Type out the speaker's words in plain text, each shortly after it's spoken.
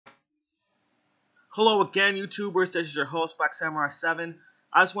Hello again, YouTubers. This is your host, Black Samurai 7.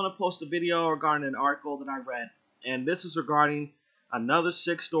 I just want to post a video regarding an article that I read, and this is regarding another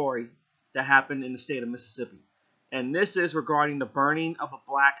sick story that happened in the state of Mississippi. And this is regarding the burning of a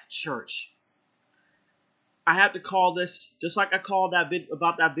black church. I have to call this, just like I called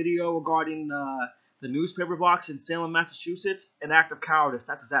about that video regarding the newspaper box in Salem, Massachusetts, an act of cowardice.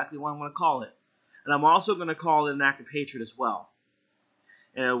 That's exactly what I'm going to call it. And I'm also going to call it an act of hatred as well.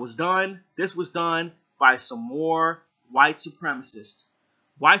 And this was done by some more white supremacists.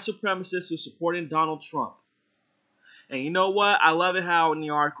 White supremacists who supported Donald Trump. And you know what? I love it how in the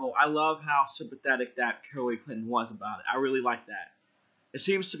article, I love how sympathetic that Hillary Clinton was about it. I really like that. It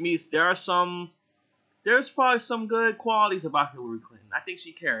seems to me there's probably some good qualities about Hillary Clinton. I think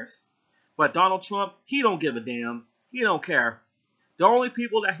she cares. But Donald Trump, he don't give a damn. He don't care. The only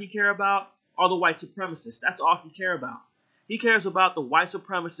people that he care about are the white supremacists. That's all he cares about. He cares about the white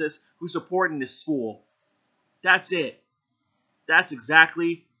supremacists who support in this school. That's it. That's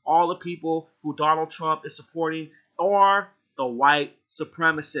exactly all the people who Donald Trump is supporting are the white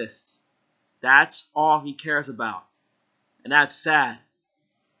supremacists. That's all he cares about. And that's sad.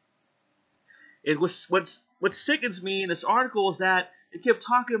 What sickens me in this article is that it kept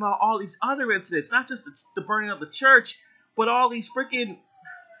talking about all these other incidents, not just the burning of the church, but all these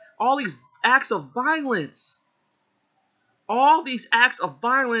acts of violence. All these acts of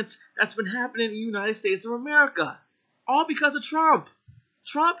violence that's been happening in the United States of America. All because of Trump.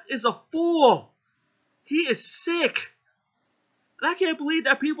 Trump is a fool. He is sick. And I can't believe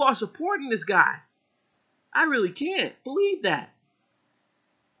that people are supporting this guy. I really can't believe that.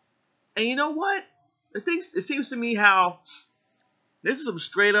 And you know what? It seems to me how this is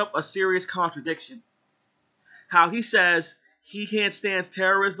straight up a serious contradiction. How he says he can't stand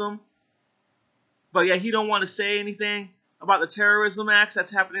terrorism, but yet he don't want to say anything about the terrorism acts that's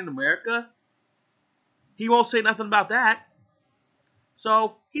happening in America. He won't say nothing about that.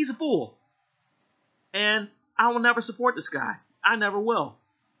 So he's a fool. And I will never support this guy. I never will.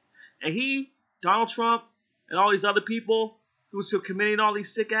 And Donald Trump, and all these other people who's committing all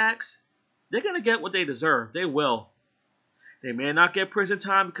these sick acts, they're going to get what they deserve. They will. They may not get prison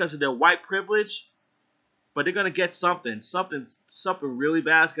time because of their white privilege, but they're going to get something. Something really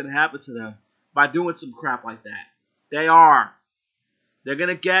bad is going to happen to them by doing some crap like that. They are. They're going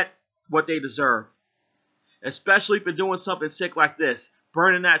to get what they deserve. Especially for doing something sick like this.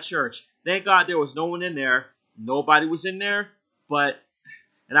 Burning that church. Thank God there was no one in there. Nobody was in there.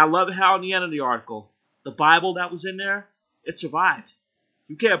 And I love how in the end of the article, the Bible that was in there, it survived.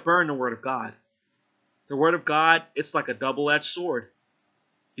 You can't burn the Word of God. The Word of God, it's like a double-edged sword.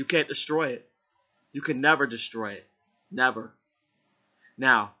 You can't destroy it. You can never destroy it. Never.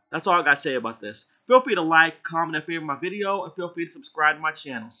 Now, that's all I got to say about this. Feel free to like, comment, and favorite my video, and feel free to subscribe to my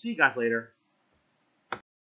channel. See you guys later.